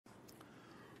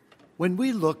When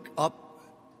we look up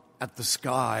at the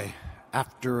sky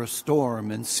after a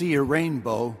storm and see a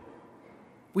rainbow,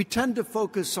 we tend to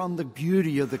focus on the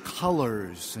beauty of the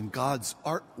colors and God's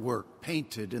artwork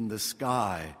painted in the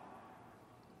sky.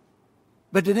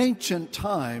 But in ancient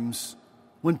times,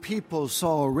 when people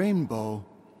saw a rainbow,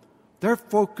 their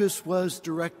focus was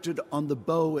directed on the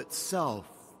bow itself,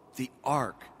 the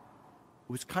arc.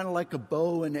 It was kind of like a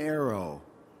bow and arrow.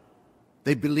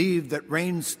 They believed that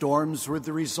rainstorms were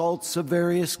the results of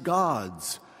various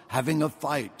gods having a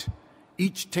fight,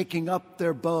 each taking up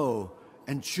their bow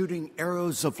and shooting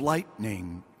arrows of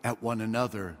lightning at one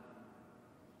another.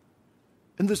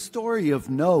 In the story of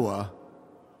Noah,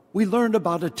 we learned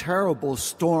about a terrible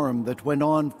storm that went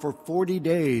on for 40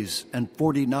 days and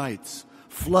 40 nights,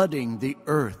 flooding the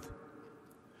earth.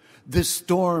 This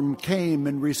storm came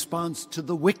in response to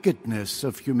the wickedness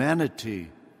of humanity.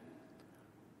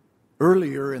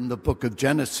 Earlier in the book of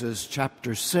Genesis,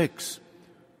 chapter 6,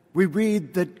 we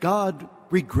read that God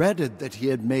regretted that he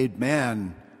had made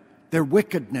man. Their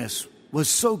wickedness was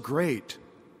so great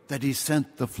that he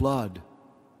sent the flood.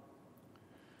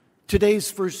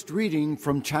 Today's first reading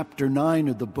from chapter 9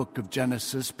 of the book of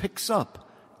Genesis picks up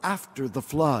after the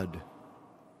flood.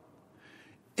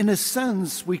 In a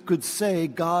sense, we could say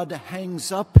God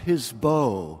hangs up his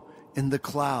bow in the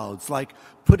clouds, like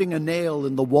putting a nail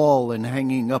in the wall and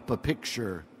hanging up a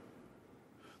picture.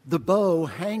 The bow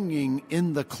hanging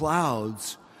in the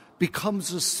clouds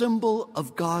becomes a symbol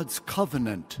of God's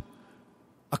covenant,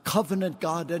 a covenant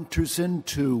God enters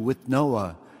into with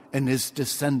Noah and his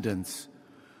descendants,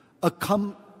 a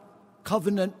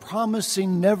covenant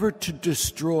promising never to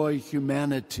destroy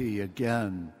humanity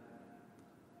again.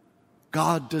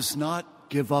 God does not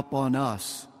give up on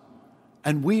us,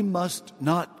 and we must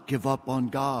not give up on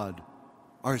God,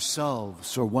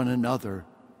 ourselves, or one another.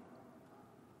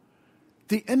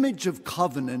 The image of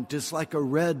covenant is like a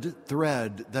red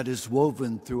thread that is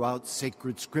woven throughout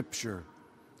sacred scripture.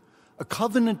 A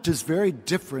covenant is very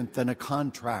different than a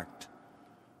contract.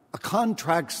 A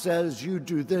contract says, you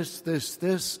do this, this,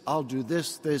 this, I'll do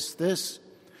this, this, this.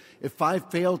 If I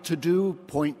fail to do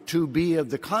point 2b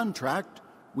of the contract,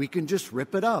 we can just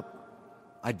rip it up.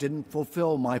 I didn't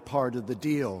fulfill my part of the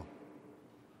deal.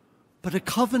 But a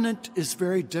covenant is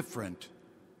very different.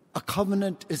 A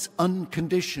covenant is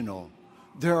unconditional.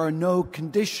 There are no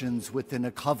conditions within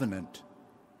a covenant.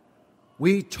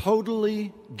 We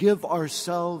totally give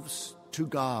ourselves to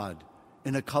God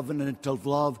in a covenant of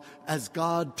love as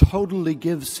God totally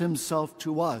gives himself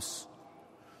to us.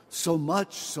 So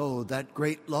much so that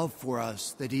great love for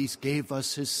us that he gave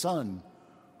us his Son,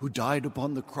 who died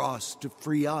upon the cross to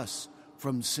free us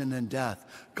from sin and death.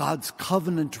 God's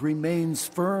covenant remains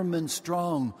firm and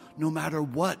strong no matter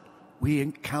what we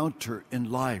encounter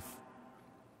in life.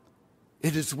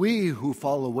 It is we who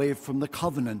fall away from the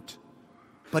covenant,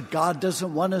 but God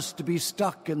doesn't want us to be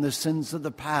stuck in the sins of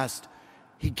the past.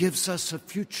 He gives us a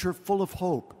future full of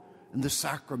hope in the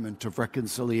sacrament of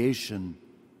reconciliation.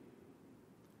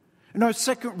 In our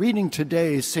second reading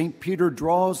today, St. Peter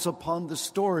draws upon the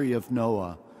story of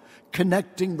Noah,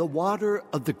 connecting the water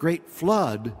of the great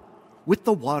flood with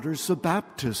the waters of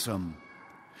baptism,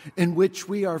 in which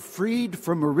we are freed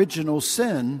from original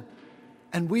sin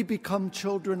and we become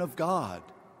children of God.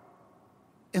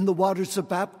 In the waters of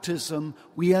baptism,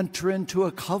 we enter into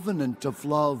a covenant of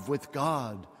love with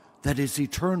God that is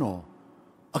eternal,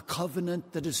 a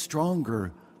covenant that is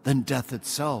stronger than death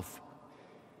itself.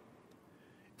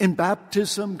 In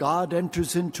baptism, God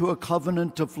enters into a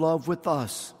covenant of love with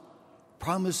us,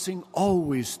 promising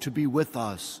always to be with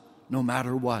us no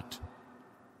matter what.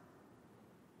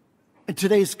 In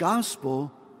today's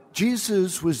gospel,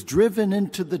 Jesus was driven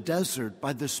into the desert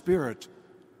by the Spirit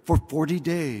for 40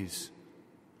 days,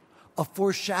 a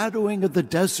foreshadowing of the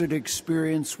desert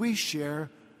experience we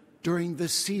share during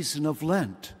this season of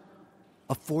Lent,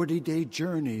 a 40-day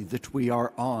journey that we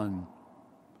are on.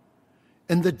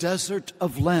 In the desert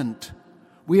of Lent,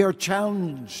 we are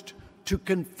challenged to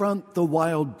confront the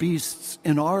wild beasts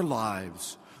in our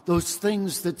lives, those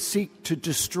things that seek to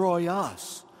destroy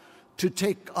us, to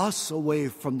take us away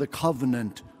from the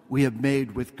covenant we have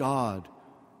made with God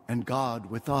and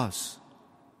God with us.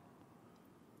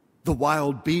 The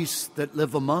wild beasts that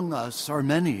live among us are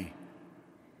many: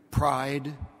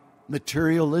 pride,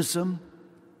 materialism,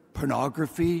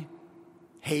 pornography,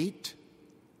 hate,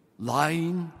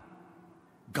 lying,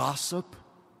 gossip,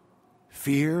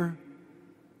 fear,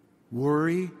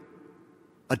 worry,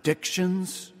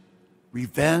 addictions,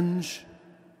 revenge,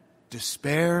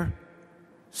 despair,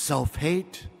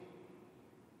 self-hate.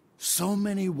 So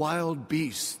many wild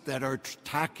beasts that are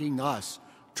attacking us,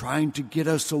 trying to get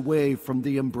us away from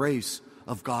the embrace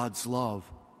of God's love.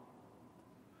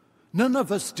 None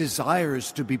of us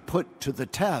desires to be put to the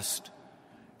test,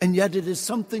 and yet it is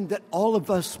something that all of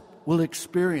us will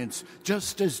experience,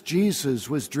 just as Jesus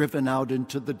was driven out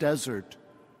into the desert.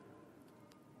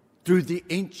 Through the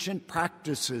ancient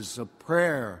practices of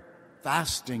prayer,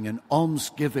 fasting, and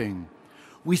almsgiving,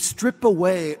 we strip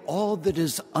away all that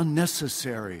is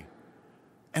unnecessary,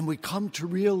 and we come to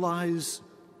realize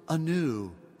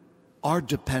anew our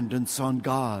dependence on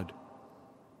God.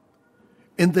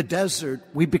 In the desert,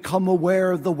 we become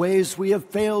aware of the ways we have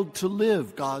failed to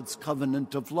live God's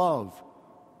covenant of love.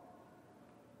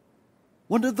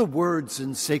 One of the words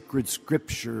in sacred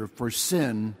scripture for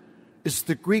sin is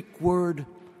the Greek word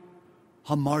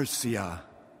hamartia.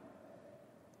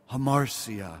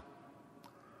 Hamartia.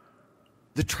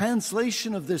 The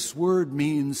translation of this word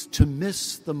means to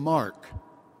miss the mark.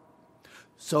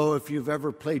 So if you've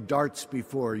ever played darts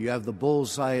before, you have the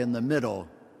bullseye in the middle,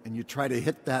 and you try to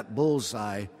hit that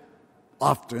bullseye,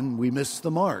 often we miss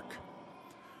the mark.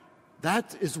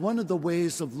 That is one of the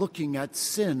ways of looking at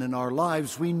sin in our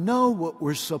lives. We know what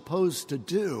we're supposed to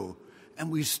do,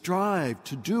 and we strive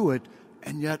to do it,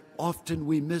 and yet often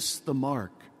we miss the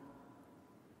mark.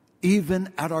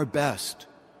 Even at our best,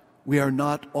 we are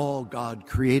not all God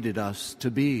created us to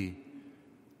be.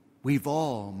 We've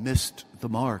all missed the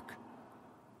mark.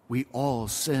 We all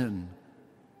sin.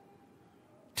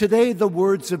 Today, the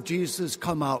words of Jesus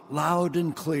come out loud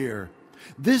and clear.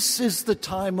 This is the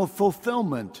time of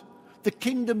fulfillment. The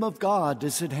kingdom of God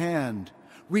is at hand.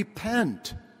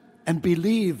 Repent and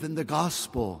believe in the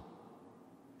gospel.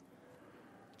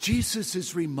 Jesus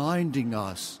is reminding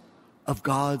us of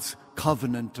God's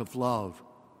covenant of love,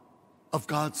 of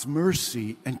God's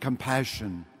mercy and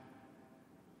compassion.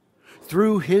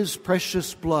 Through his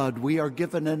precious blood, we are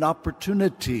given an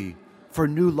opportunity for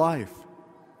new life,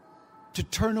 to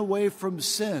turn away from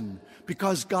sin,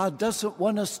 because God doesn't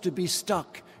want us to be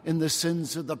stuck in the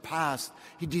sins of the past.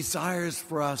 He desires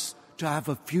for us to have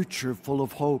a future full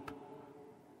of hope.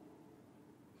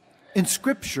 In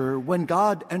Scripture, when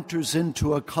God enters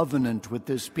into a covenant with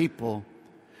his people,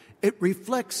 it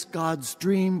reflects God's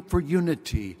dream for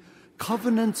unity.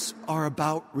 Covenants are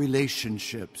about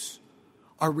relationships,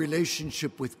 our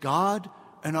relationship with God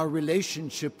and our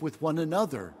relationship with one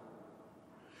another.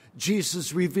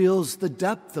 Jesus reveals the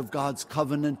depth of God's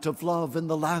covenant of love in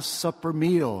the Last Supper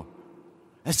meal,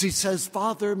 as he says,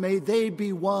 Father, may they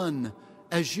be one,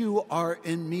 as you are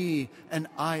in me and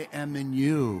I am in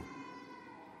you.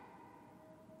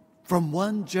 From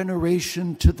one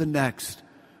generation to the next,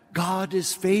 God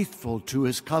is faithful to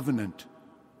his covenant.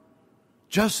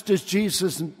 Just as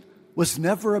Jesus was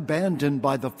never abandoned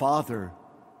by the Father,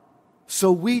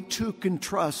 so we too can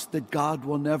trust that God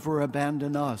will never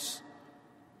abandon us.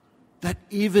 That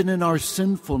even in our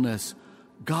sinfulness,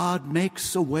 God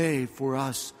makes a way for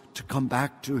us to come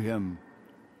back to him.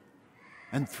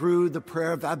 And through the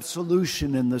prayer of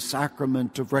absolution and the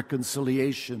sacrament of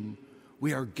reconciliation,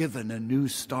 we are given a new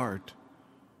start.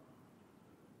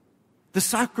 The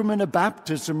sacrament of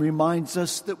baptism reminds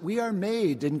us that we are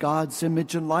made in God's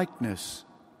image and likeness.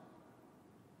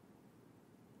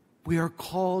 We are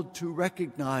called to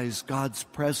recognize God's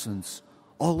presence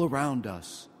all around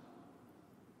us.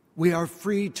 We are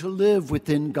free to live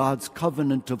within God's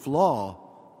covenant of law,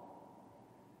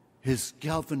 his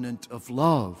covenant of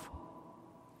love,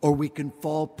 or we can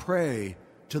fall prey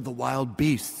to the wild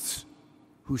beasts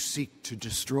who seek to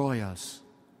destroy us.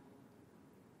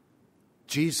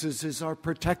 Jesus is our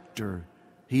protector.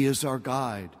 He is our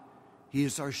guide. He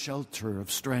is our shelter of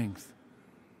strength.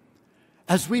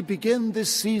 As we begin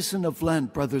this season of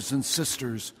Lent, brothers and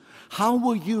sisters, how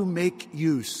will you make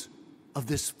use of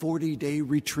this 40-day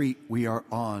retreat we are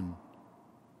on?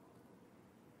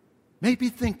 Maybe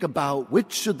think about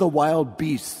which of the wild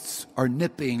beasts are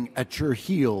nipping at your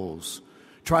heels,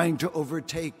 trying to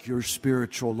overtake your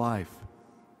spiritual life.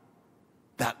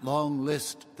 That long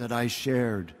list that I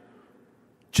shared,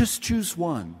 just choose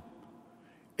one.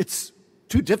 It's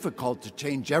too difficult to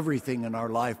change everything in our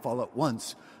life all at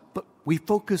once, but we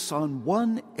focus on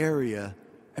one area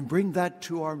and bring that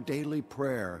to our daily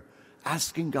prayer,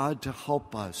 asking God to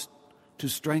help us, to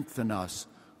strengthen us,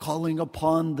 calling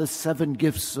upon the 7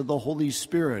 gifts of the Holy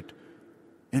Spirit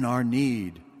in our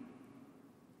need.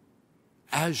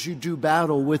 As you do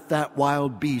battle with that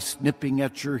wild beast nipping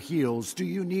at your heels, do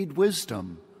you need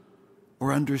wisdom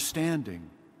or understanding,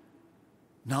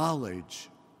 knowledge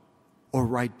or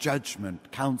right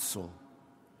judgment, counsel?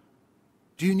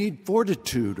 Do you need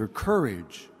fortitude or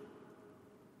courage,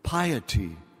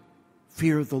 piety,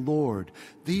 fear of the Lord?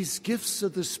 These gifts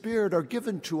of the Spirit are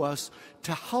given to us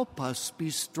to help us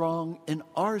be strong in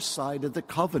our side of the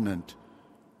covenant,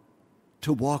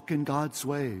 to walk in God's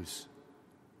ways.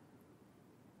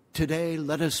 Today,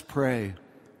 let us pray,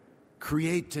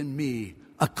 create in me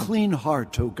a clean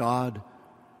heart, O God,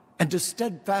 and a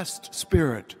steadfast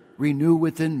spirit renew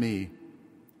within me.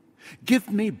 Give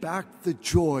me back the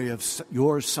joy of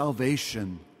your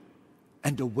salvation,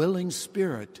 and a willing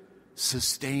spirit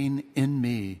sustain in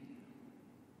me.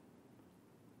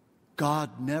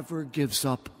 God never gives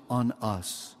up on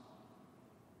us.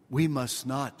 We must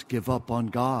not give up on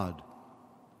God,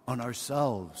 on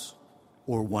ourselves,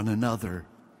 or one another.